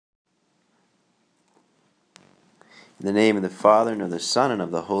In the name of the Father, and of the Son, and of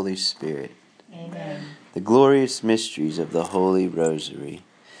the Holy Spirit. Amen. The glorious mysteries of the Holy Rosary.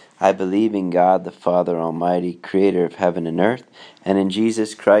 I believe in God the Father Almighty, creator of heaven and earth, and in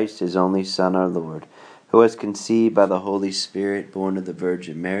Jesus Christ, his only Son, our Lord, who was conceived by the Holy Spirit, born of the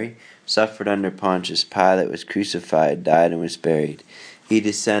Virgin Mary, suffered under Pontius Pilate, was crucified, died, and was buried. He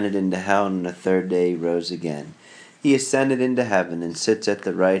descended into hell, and on the third day rose again. He ascended into heaven, and sits at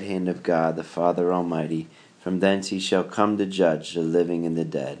the right hand of God the Father Almighty. From thence he shall come to judge the living and the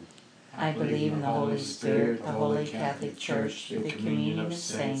dead. I believe in the Holy Spirit, the Holy Catholic Church, the communion of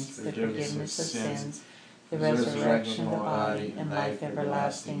saints, the forgiveness of sins, the resurrection of the body, and life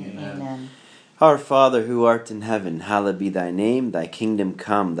everlasting. Amen. Our Father, who art in heaven, hallowed be thy name. Thy kingdom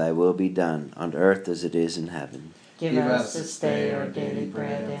come, thy will be done, on earth as it is in heaven. Give us this day our daily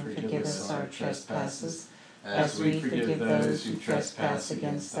bread, and forgive us our trespasses, as we forgive those who trespass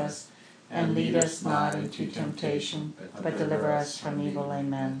against us. And lead us not into temptation, but deliver us from evil.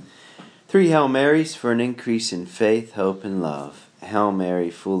 Amen. 3 Hail Marys for an increase in faith, hope, and love. Hail Mary,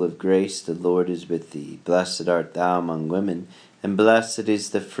 full of grace, the Lord is with thee. Blessed art thou among women, and blessed is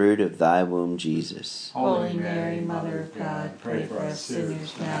the fruit of thy womb, Jesus. Holy Mary, Mother of God, pray for us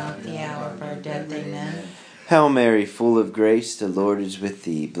sinners now at the hour of our death. Amen. Hail Mary, full of grace, the Lord is with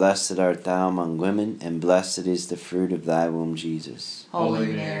thee. Blessed art thou among women, and blessed is the fruit of thy womb, Jesus.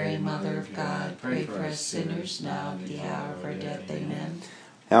 Holy Mary, Mother of God, pray for us sinners now at the hour of our death. Amen.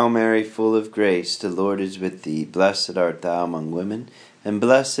 Hail Mary, full of grace, the Lord is with thee. Blessed art thou among women, and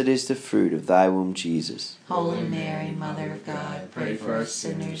blessed is the fruit of thy womb, Jesus. Holy Mary, Mother of God, pray for us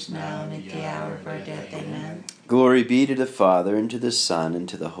sinners now and at the hour of our death. Amen. Glory be to the Father, and to the Son, and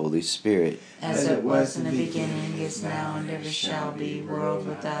to the Holy Spirit. As it was in the beginning, is now, and ever shall be, world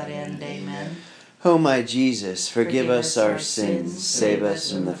without end. Amen. O my Jesus, forgive us our sins, save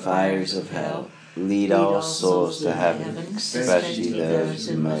us from the fires of hell. Lead all souls to heaven, especially those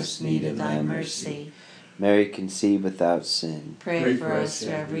in most need of thy mercy. Mary, conceived without sin, pray for us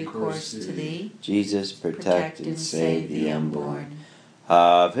who have recourse to thee. Jesus, protect and save the unborn.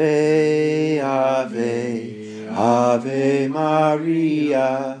 Ave, Ave, Ave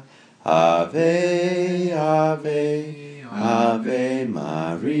Maria. Ave, Ave, Ave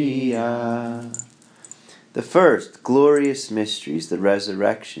Maria. The first glorious mystery is the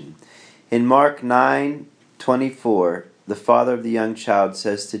resurrection. In Mark 9:24, the father of the young child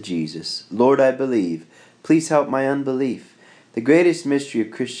says to Jesus, Lord, I believe. Please help my unbelief. The greatest mystery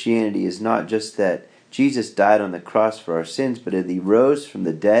of Christianity is not just that Jesus died on the cross for our sins, but that he rose from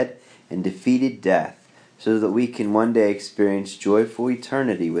the dead and defeated death, so that we can one day experience joyful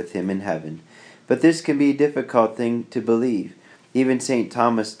eternity with him in heaven. But this can be a difficult thing to believe. Even St.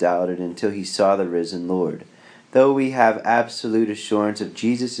 Thomas doubted until he saw the risen Lord. Though we have absolute assurance of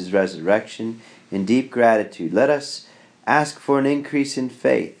Jesus' resurrection in deep gratitude, let us ask for an increase in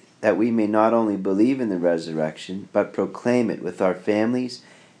faith, that we may not only believe in the resurrection, but proclaim it with our families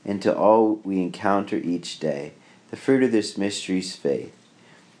and to all we encounter each day. The fruit of this mystery is faith.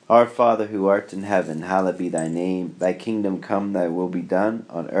 Our Father, who art in heaven, hallowed be thy name. Thy kingdom come, thy will be done,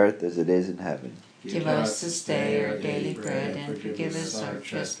 on earth as it is in heaven. Give us this day our daily bread, and forgive us our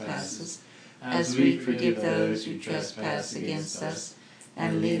trespasses, as we forgive those who trespass against us.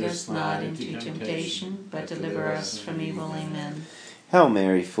 And lead us not into temptation, but deliver us from evil. Amen. Hail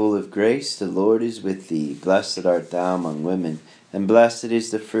Mary, full of grace, the Lord is with thee. Blessed art thou among women, and blessed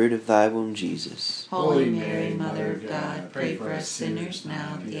is the fruit of thy womb, Jesus. Holy Mary, Mother of God, pray for us sinners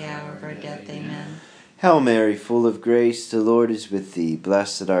now at the hour of our death. Amen. Hail Mary, full of grace, the Lord is with thee.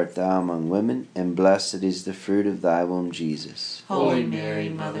 Blessed art thou among women, and blessed is the fruit of thy womb, Jesus. Holy Mary,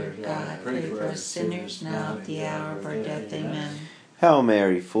 Mother of God, pray for us sinners now at the hour of our death. Amen. Hail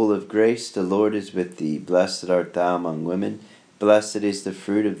Mary, full of grace, the Lord is with thee. Blessed art thou among women, blessed is the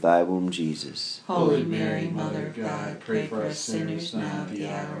fruit of thy womb, Jesus. Holy Mary, Mother of God, pray for us sinners now at the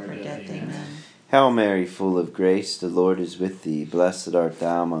hour of our death. Amen. Hail Mary, full of grace, the Lord is with thee. Blessed art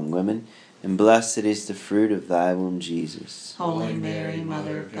thou among women, and blessed is the fruit of thy womb, Jesus. Holy Mary,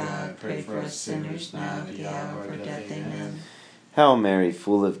 Mother of God, pray for us sinners now at the hour of our death. Amen. Hail Mary,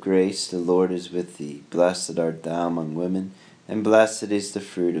 full of grace, the Lord is with thee. Blessed art thou among women, and blessed is the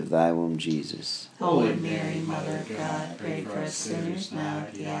fruit of thy womb, Jesus. Holy Mary, Mother of God, pray for us sinners now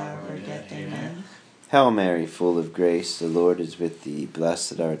at the hour of our death. Amen. Hail Mary, full of grace, the Lord is with thee.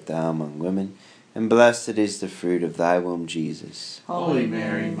 Blessed art thou among women, and blessed is the fruit of thy womb, Jesus. Holy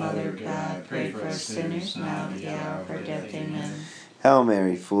Mary, Mother of God, pray for us sinners now at the hour of our death. Amen. Hail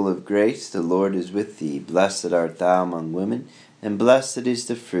Mary, full of grace, the Lord is with thee. Blessed art thou among women, and blessed is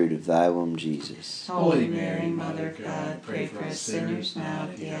the fruit of thy womb, Jesus. Holy Mary, Mother of God, pray for us sinners now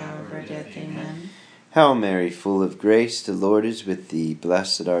at the hour of our death. Amen. Hail Mary, full of grace, the Lord is with thee.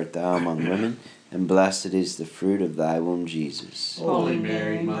 Blessed art thou among women, and blessed is the fruit of thy womb, Jesus. Holy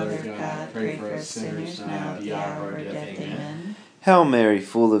Mary, Mother of God, pray for us sinners now at the hour of our death. Amen. Hail Mary,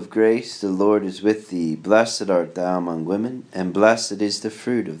 full of grace, the Lord is with thee. Blessed art thou among women, and blessed is the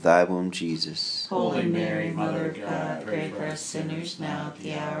fruit of thy womb, Jesus. Holy Mary, Mother of God, pray for us sinners now at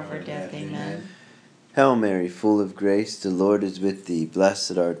the hour of our death. Amen. Hail Mary, full of grace, the Lord is with thee.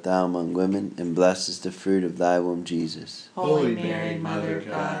 Blessed art thou among women, and blessed is the fruit of thy womb, Jesus. Holy Mary, Mother of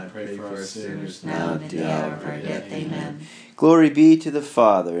God, pray for us sinners now and at the hour of our death. Amen. Glory be to the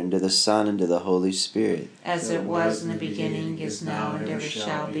Father, and to the Son, and to the Holy Spirit. As it was in the beginning, is now, and ever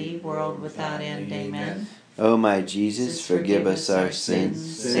shall be, world without end. Amen. O my Jesus, forgive us our sins,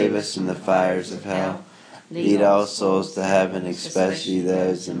 save us from the fires of hell. Lead all souls to heaven, especially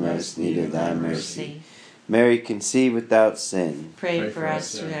those in most need of thy mercy. Mary, conceived without sin, pray for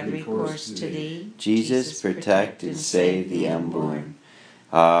us who have recourse to thee. Jesus, protect and save the unborn.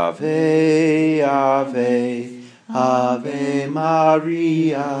 Ave, Ave, Ave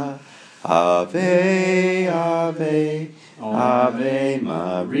Maria. Ave, Ave, Ave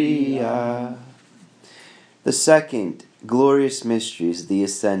Maria. The second glorious mystery is the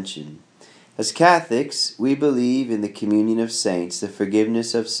Ascension. As Catholics, we believe in the communion of saints, the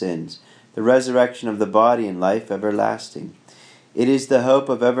forgiveness of sins, the resurrection of the body, and life everlasting. It is the hope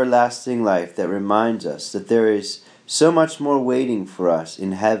of everlasting life that reminds us that there is so much more waiting for us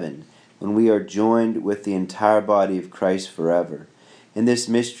in heaven when we are joined with the entire body of Christ forever. In this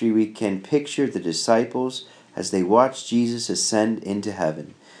mystery, we can picture the disciples as they watch Jesus ascend into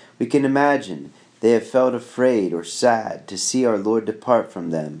heaven. We can imagine they have felt afraid or sad to see our Lord depart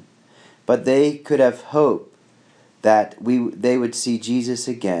from them. But they could have hoped that they would see Jesus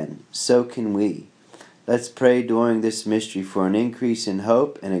again. So can we. Let's pray during this mystery for an increase in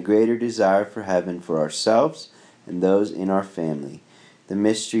hope and a greater desire for heaven for ourselves and those in our family. The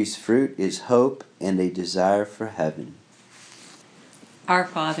mystery's fruit is hope and a desire for heaven. Our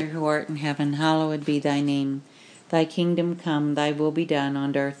Father, who art in heaven, hallowed be thy name. Thy kingdom come, thy will be done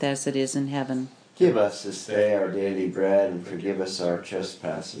on earth as it is in heaven. Give us this day our daily bread, and forgive us our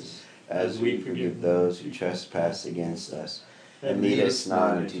trespasses, as we forgive those who trespass against us. And lead us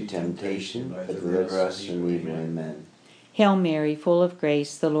not into temptation, but deliver us from evil. Amen. Hail Mary, full of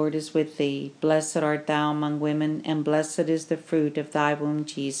grace, the Lord is with thee. Blessed art thou among women, and blessed is the fruit of thy womb,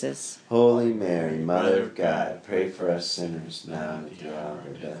 Jesus. Holy Mary, Mother of God, pray for us sinners, now and at the hour of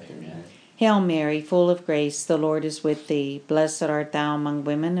our death. Amen. Hail Mary, full of grace, the Lord is with thee. Blessed art thou among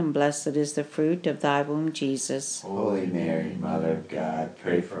women, and blessed is the fruit of thy womb, Jesus. Holy Mary, Mother of God,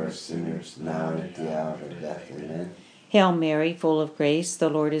 pray for us sinners, now and at the hour of our death. Amen. Hail Mary, full of grace, the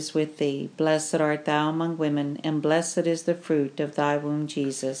Lord is with thee. Blessed art thou among women, and blessed is the fruit of thy womb,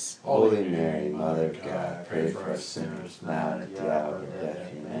 Jesus. Holy Mary, Mother of God, pray for us sinners, now and at the hour of our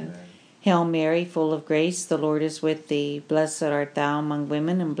death. Amen. Hail Mary, full of grace, the Lord is with thee. Blessed art thou among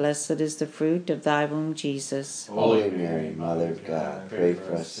women, and blessed is the fruit of thy womb, Jesus. Holy Mary, Mother of God, pray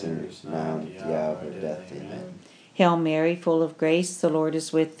for us sinners, now and at the hour of our death. Amen. Hail Mary, full of grace, the Lord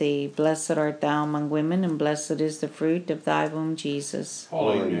is with thee. Blessed art thou among women, and blessed is the fruit of thy womb, Jesus.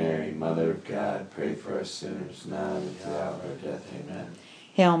 Holy Mary, Mother of God, pray for us sinners, now and at the hour of our death. Amen.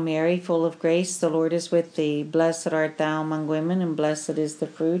 Hail Mary, full of grace, the Lord is with thee. Blessed art thou among women, and blessed is the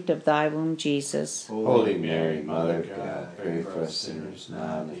fruit of thy womb, Jesus. Holy Mary, Mother of God, pray for us sinners,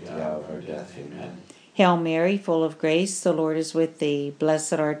 now and at the hour of our death. Amen. Hail Mary, full of grace, the Lord is with thee.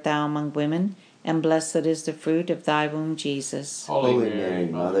 Blessed art thou among women, and blessed is the fruit of thy womb, Jesus. Holy Mary,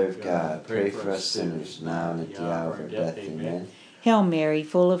 Mother of God, pray for us sinners, now and at the hour of our death. Amen. Hail Mary,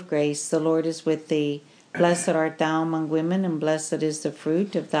 full of grace, the Lord is with thee. Blessed art thou among women, and blessed is the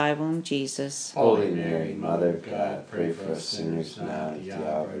fruit of thy womb, Jesus. Holy Mary, Mother of God, pray for us sinners, now and at the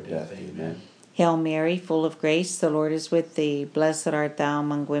hour of our death. Amen. Hail Mary, full of grace, the Lord is with thee. Blessed art thou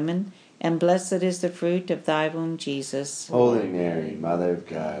among women, and blessed is the fruit of thy womb, Jesus. Holy Mary, Mother of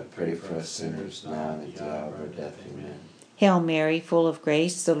God, pray for us sinners, now and at the hour of our death. Amen. Hail Mary, full of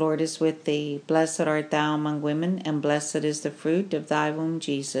grace, the Lord is with thee. Blessed art thou among women, and blessed is the fruit of thy womb,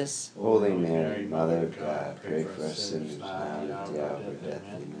 Jesus. Holy Mary, Mother of God, pray for us sinners, now and at the hour of our death.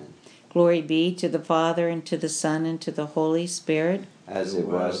 Amen. Glory be to the Father, and to the Son, and to the Holy Spirit. As it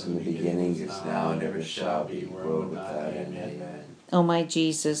was in the beginning, is now, and ever shall be, world without end. Amen. O my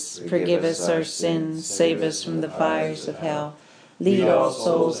Jesus, forgive us our sins, save us from the fires of hell. Lead all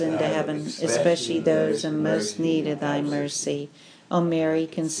souls into heaven, especially those in most need of thy mercy. O Mary,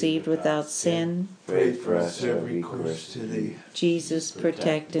 conceived without sin, pray for us who have recourse to thee. Jesus,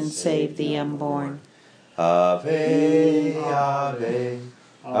 protect and save the unborn. Ave, Ave,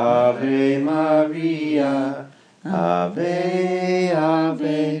 Ave Maria. Maria. Ave,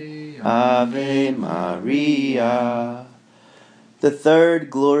 Ave, Ave Maria. The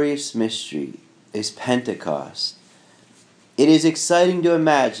third glorious mystery is Pentecost. It is exciting to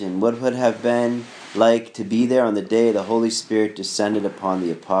imagine what would have been like to be there on the day the Holy Spirit descended upon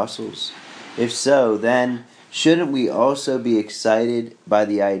the apostles. If so, then shouldn't we also be excited by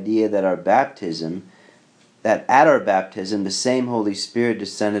the idea that at our baptism the same Holy Spirit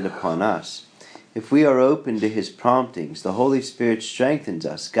descended upon us? If we are open to His promptings, the Holy Spirit strengthens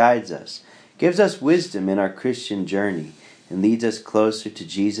us, guides us, gives us wisdom in our Christian journey, and leads us closer to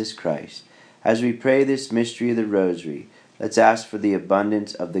Jesus Christ. As we pray this mystery of the Rosary, let's ask for the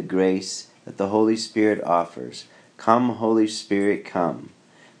abundance of the grace that the Holy Spirit offers. Come, Holy Spirit, come.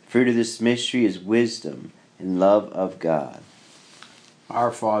 The fruit of this mystery is wisdom and love of God.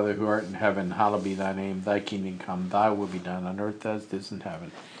 Our Father, who art in heaven, hallowed be thy name. Thy kingdom come, thy will be done on earth as it is in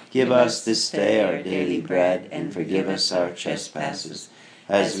heaven. Give us this day our daily bread, and forgive us our trespasses,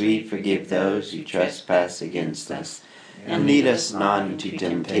 as we forgive those who trespass against us. And lead us not into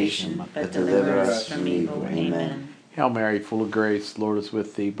temptation, but deliver us from evil. Amen. Hail Mary, full of grace, the Lord is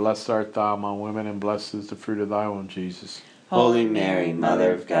with thee. Blessed art thou among women, and blessed is the fruit of thy womb, Jesus. Holy Mary,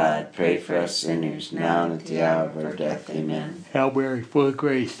 Mother of God, pray for us sinners, now and at the hour of our death. Amen. Hail Mary, full of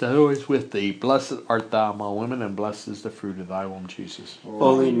grace, the Lord is with thee. Blessed art thou among women, and blessed is the fruit of thy womb, Jesus.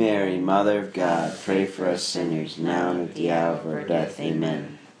 Holy Mary, Mother of God, pray for us sinners, now and at the hour of our death.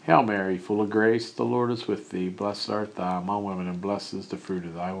 Amen. Hail Mary, full of grace, the Lord is with thee. Blessed art thou among women, and blessed is the fruit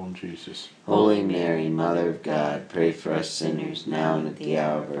of thy womb, Jesus. Holy Mary, Mother of God, pray for us sinners, now and at the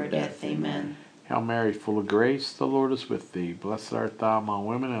hour of our death. Amen. Hail Mary, full of grace, the Lord is with thee. Blessed art thou among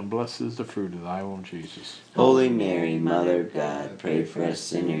women, and blessed is the fruit of thy womb, Jesus. Holy Mary, Mother of God, pray for us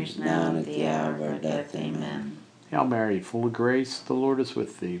sinners, now and at the hour of our death. Amen. Hail Mary, full of grace, the Lord is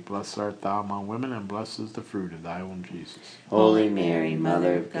with thee. Blessed art thou among women, and blessed is the fruit of thy womb, Jesus. Holy Mary,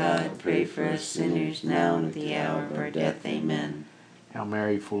 Mother of God, pray for us sinners, now and at the hour of our death. Amen. Hail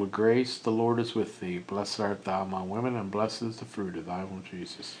Mary, full of grace, the Lord is with thee. Blessed art thou among women, and blessed is the fruit of thy womb,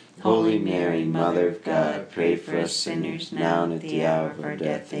 Jesus. Holy Mary, Mother of God, pray for us sinners, now and at the hour of our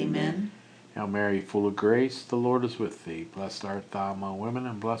death. Amen. Hail Mary, full of grace, the Lord is with thee. Blessed art thou among women,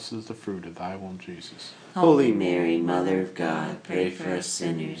 and blessed is the fruit of thy womb, Jesus. Holy Mary, Mother of God, pray for us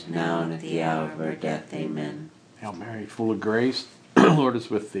sinners, now and at the hour of our death. Amen. Hail Mary, full of grace, the Lord is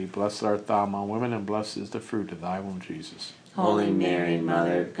with thee. Blessed art thou among women, and blessed is the fruit of thy womb, Jesus. Holy Mary,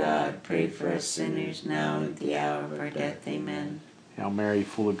 Mother of God, pray for us sinners, now and at the hour of our death. Amen. Hail Mary,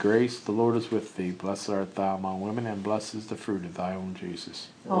 full of grace, the Lord is with thee. Blessed art thou among women, and blessed is the fruit of thy womb, Jesus.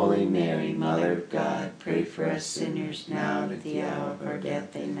 Holy Mary, Mother of God, pray for us sinners, now and at the hour of our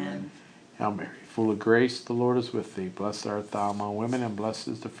death. Amen. Hail Mary, full of grace, the Lord is with thee. Blessed art thou among women, and blessed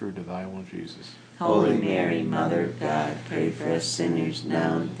is the fruit of thy womb, Jesus. Holy Mary, Mother of God, pray for us sinners,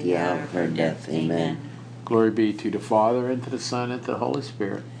 now and at the hour of our death. Amen. Glory be to the Father, and to the Son, and to the Holy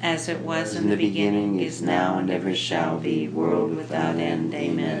Spirit. As it was in the beginning, is now, and ever shall be, world without end.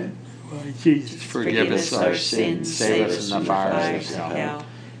 Amen. Lord Jesus, forgive us our sins, save us from the fires of hell.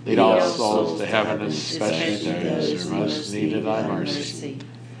 Lead all souls to heaven, especially those who are most in need of thy mercy.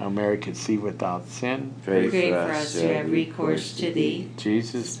 Hail Mary, conceived without sin, Pray for us who have recourse to thee.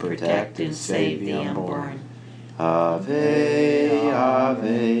 Jesus, Protect and save the unborn. Ave,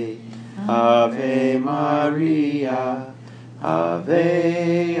 Ave, Ave Maria.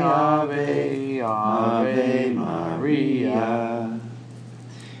 Ave, Ave, Ave Maria.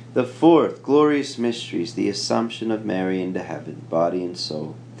 The fourth glorious mystery is the Assumption of Mary into heaven, body and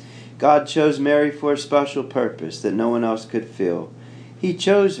soul. God chose Mary for a special purpose that no one else could fill. He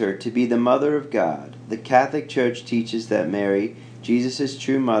chose her to be the Mother of God. The Catholic Church teaches that Mary, Jesus'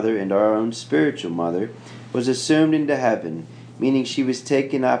 true mother and our own spiritual mother, was assumed into heaven, meaning she was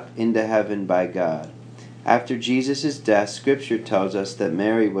taken up into heaven by God. After Jesus' death, Scripture tells us that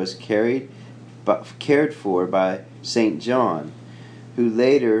Mary was cared for by St. John, who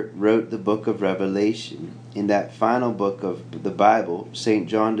later wrote the book of Revelation. In that final book of the Bible, St.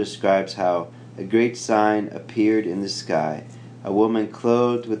 John describes how a great sign appeared in the sky, a woman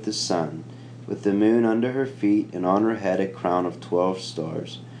clothed with the sun, with the moon under her feet, and on her head a crown of 12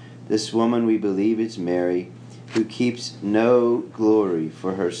 stars. This woman, we believe, is Mary, who keeps no glory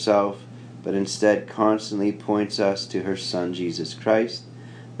for herself, but instead constantly points us to her Son, Jesus Christ.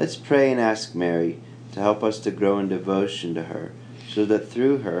 Let's pray and ask Mary to help us to grow in devotion to her, so that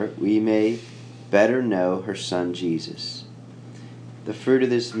through her we may better know her Son, Jesus. The fruit of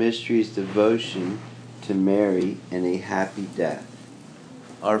this mystery is devotion to Mary and a happy death.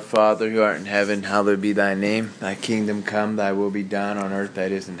 Our Father, who art in heaven, hallowed be thy name. Thy kingdom come, thy will be done on earth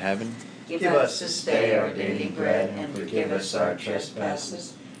as it is in heaven. Give us this day our daily bread, and forgive us our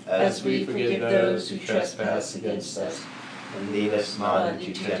trespasses, as we forgive those who trespass against us. And lead us not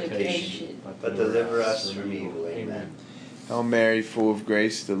into temptation, but deliver us from evil. Amen. Hail Mary, full of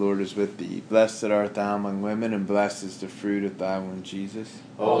grace, the Lord is with thee. Blessed art thou among women, and blessed is the fruit of thy womb, Jesus.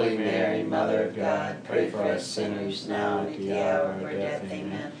 Holy Mary, Mother of God, pray for us sinners now and at the hour of our death.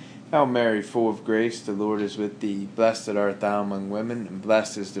 Amen. Hail Mary, full of grace, the Lord is with thee. Blessed art thou among women, and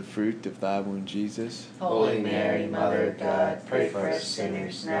blessed is the fruit of thy womb, Jesus. Holy Mary, Mother of God, pray for us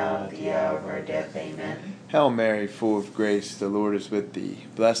sinners now and at the hour of our death. Amen. Hail Mary, full of grace, the Lord is with thee.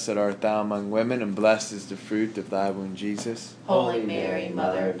 Blessed art thou among women, and blessed is the fruit of thy womb, Jesus. Holy Mary,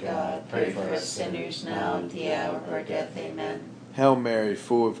 Mother of God, pray for us sinners now and at the hour of our death. Amen. Hail Mary,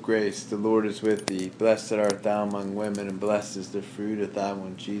 full of grace, the Lord is with thee. Blessed art thou among women, and blessed is the fruit of thy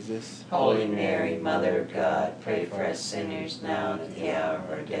womb, Jesus. Holy Mary, Mother of God, pray for us sinners now and at the hour of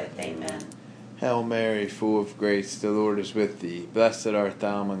our death. Amen. Hail Mary, full of grace, the Lord is with thee. Blessed art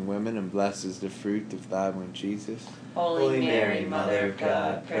thou among women, and blessed is the fruit of thy womb, Jesus. Holy Mary, Mother of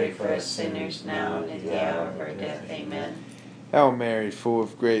God, pray for us sinners now and at the hour of our death. Amen. Hail Mary, full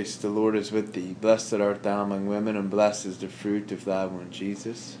of grace, the Lord is with thee. Blessed art thou among women, and blessed is the fruit of thy womb,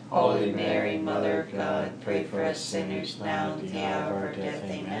 Jesus. Holy Mary, Mother of God, pray for us sinners now and at the hour of our death.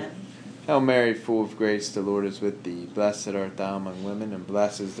 Amen. Hail Mary, full of grace, the Lord is with thee. Blessed art thou among women, and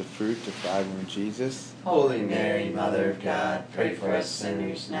blessed is the fruit of thy womb, Jesus. Holy Mary, Mother of God, pray for us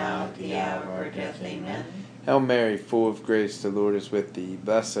sinners now at the hour of our death. Amen. Hail Mary, full of grace, the Lord is with thee.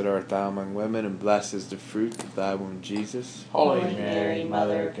 Blessed art thou among women, and blessed is the fruit of thy womb, Jesus. Holy Mary,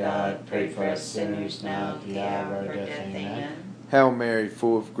 Mother of God, pray for us sinners now at the hour of our death. Amen. Hail Mary,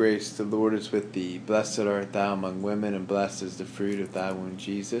 full of grace, the Lord is with thee. Blessed art thou among women, and blessed is the fruit of thy womb,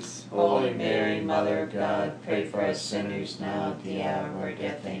 Jesus. Holy Mary, Mother of God, pray for us sinners now at the hour of our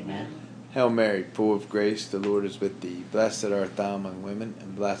death. Amen. Hail Mary, full of grace, the Lord is with thee. Blessed art thou among women,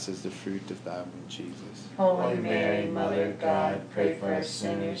 and blessed is the fruit of thy womb, Jesus. Holy Mary, Mother of God, pray for us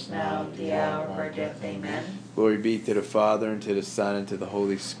sinners now at the hour of our death. Amen. Glory be to the Father, and to the Son, and to the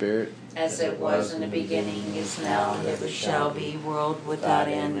Holy Spirit. As it was in the beginning, is now, and ever shall be, world without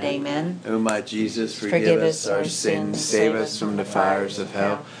end. Amen. O my Jesus, forgive us our sins, save us from the fires of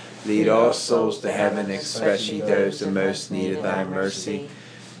hell. Lead all souls to heaven, especially those in most need of thy mercy.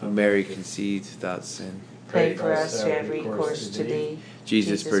 O Mary, conceived without sin, Pray for us who have recourse to thee.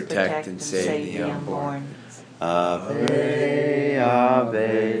 Jesus, protect and save the unborn. Ave,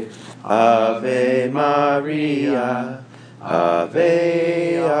 Ave, Ave Maria.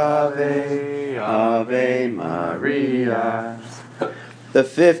 Ave, Ave, Ave Maria. The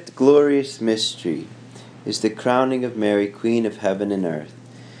fifth glorious mystery is the crowning of Mary, Queen of heaven and earth.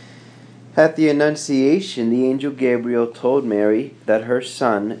 At the Annunciation, the angel Gabriel told Mary that her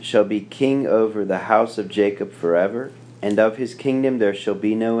son shall be king over the house of Jacob forever, and of his kingdom there shall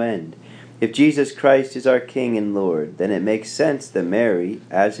be no end. If Jesus Christ is our King and Lord, then it makes sense that Mary,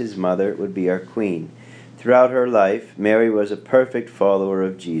 as his mother, would be our queen. Throughout her life, Mary was a perfect follower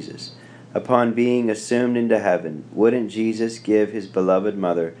of Jesus. Upon being assumed into heaven, wouldn't Jesus give his beloved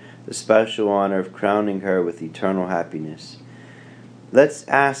mother the special honor of crowning her with eternal happiness? Let's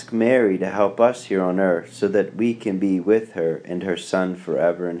ask Mary to help us here on earth so that we can be with her and her Son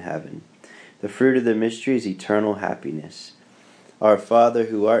forever in heaven. The fruit of the mystery is eternal happiness. Our Father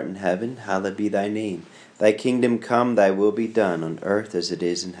who art in heaven, hallowed be thy name. Thy kingdom come, thy will be done on earth as it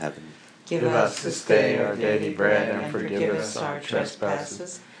is in heaven. Give us this day our daily bread, and forgive us our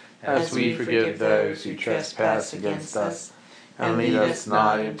trespasses, as we forgive those who trespass against us. And lead us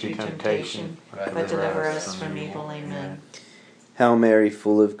not into temptation, but deliver us from evil. Amen. Hail Mary,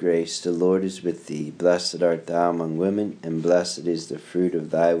 full of grace, the Lord is with thee. Blessed art thou among women, and blessed is the fruit of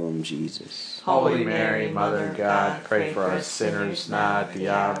thy womb, Jesus. Holy Mary, Mother of God, pray for us sinners now at the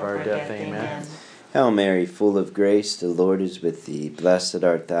hour of our death. Amen. Hail Mary, full of grace, the Lord is with thee. Blessed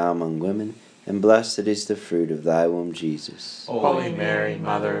art thou among women, and blessed is the fruit of thy womb, Jesus. Holy Mary,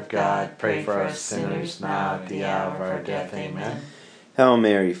 Mother of God, pray for us sinners now at the hour of our death. Amen. Hail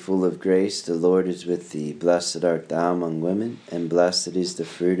Mary, full of grace, the Lord is with thee. Blessed art thou among women, and blessed is the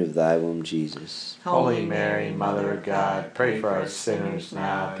fruit of thy womb, Jesus. Holy Mary, Mother of God, pray for us sinners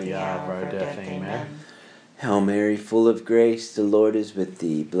now at the hour of our death. Amen. Hail Mary, full of grace, the Lord is with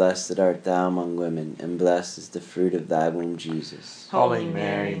thee. Blessed art thou among women, and blessed is the fruit of thy womb, Jesus. Holy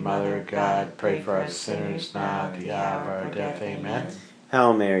Mary, Mother of God, pray for us sinners now at the hour of our death. Amen.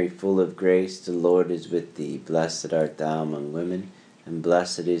 Hail Mary, full of grace, the Lord is with thee. Blessed art thou among women, and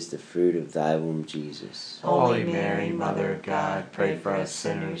blessed is the fruit of thy womb, Jesus. Holy Mary, Mother of God, pray for us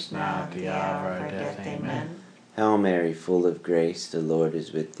sinners now at the hour of our death. Amen. Hail Mary, full of grace, the Lord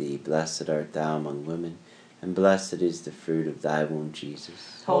is with thee. Blessed art thou among women, and blessed is the fruit of thy womb,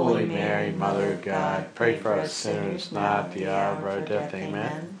 Jesus. Holy Mary, Mother of God, pray for us sinners, now at the hour of our death.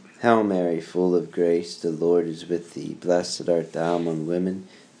 Amen. Hail Mary, full of grace, the Lord is with thee. Blessed art thou among women,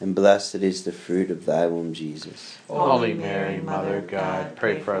 and blessed is the fruit of thy womb, Jesus. Holy Mary, Mother of God,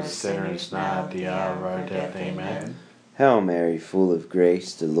 pray for us sinners, now at the hour of our death. Amen. Hail Mary, full of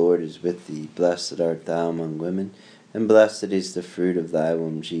grace, the Lord is with thee. Blessed art thou among women, and blessed is the fruit of thy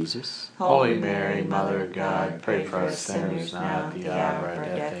womb, Jesus. Holy Mary, Mother of God, pray for us sinners, now at the hour of our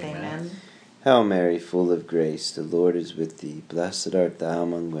death. Amen. Hail Mary, full of grace, the Lord is with thee. Blessed art thou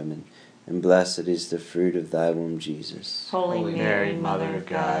among women, and blessed is the fruit of thy womb, Jesus. Holy Mary, Mother of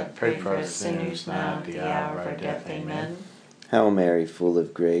God, pray for us sinners now at the hour of our death. Amen. Hail Mary, full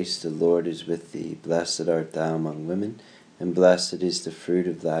of grace, the Lord is with thee. Blessed art thou among women, and blessed is the fruit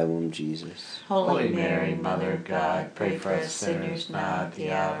of thy womb, Jesus. Holy Mary, Mother of God, pray for us sinners now at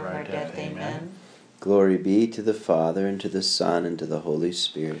the hour of our death. Amen. Glory be to the Father, and to the Son, and to the Holy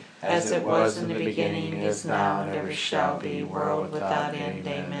Spirit. As it was in the beginning, is now, and ever shall be, world without end.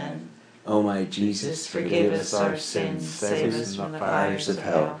 Amen. O my Jesus, forgive us our sins, save us from the fires of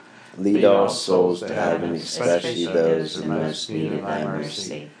hell. Lead all souls to heaven, especially those in most need of thy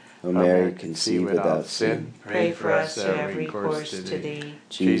mercy. O Mary, conceived without sin, pray for us who have recourse to thee.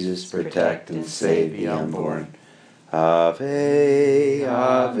 Jesus, protect and save the unborn. Ave,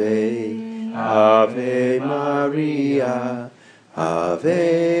 Ave, Ave Maria.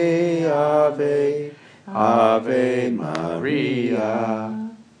 Ave, Ave, Ave Maria.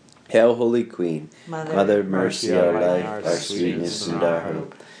 Hail, Holy Queen, Mother of mercy, our life, our sweetness, and our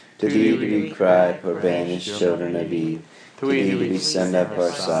hope. To thee do we cry, poor banished children of Eve. To thee do we send up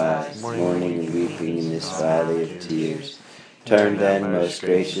our sighs, mourning and weeping in this valley of tears. Turn then, most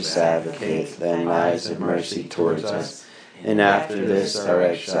gracious Advocate, thine eyes of mercy towards us, and after this our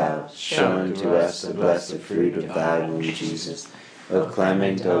exile, show unto us the blessed fruit of thy womb, Jesus. O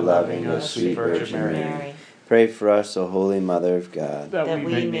clement, O loving, O sweet Virgin Mary, pray for us, O Holy Mother of God, that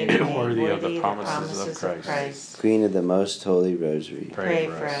we may be worthy of the promises of Christ. Queen of the most holy Rosary, Pray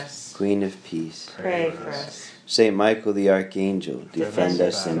for us. Queen of peace, Pray for us. Saint Michael the Archangel, defend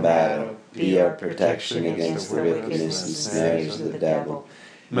us in battle, be our protection against the wickedness and snares of the devil.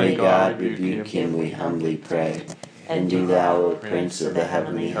 May God rebuke him, we humbly pray. And do thou, O Prince of the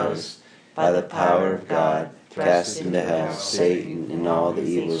heavenly host, by the power of God, cast into hell Satan and all the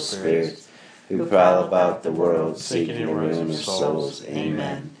evil spirits who prowl about the world seeking the ruin of souls.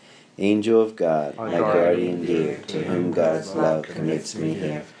 Amen. Angel of God, my guardian dear, to whom God's love commits me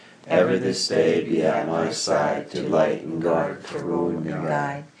here, ever this day be at my side, to light and guard, to rule and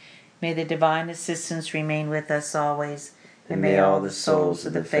guide. May the divine assistance remain with us always, and may all the souls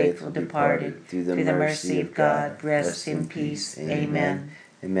of the faithful departed, through the mercy of God, rest in peace. Amen.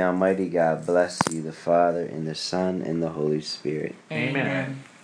 And may Almighty God bless you, the Father, and the Son, and the Holy Spirit. Amen.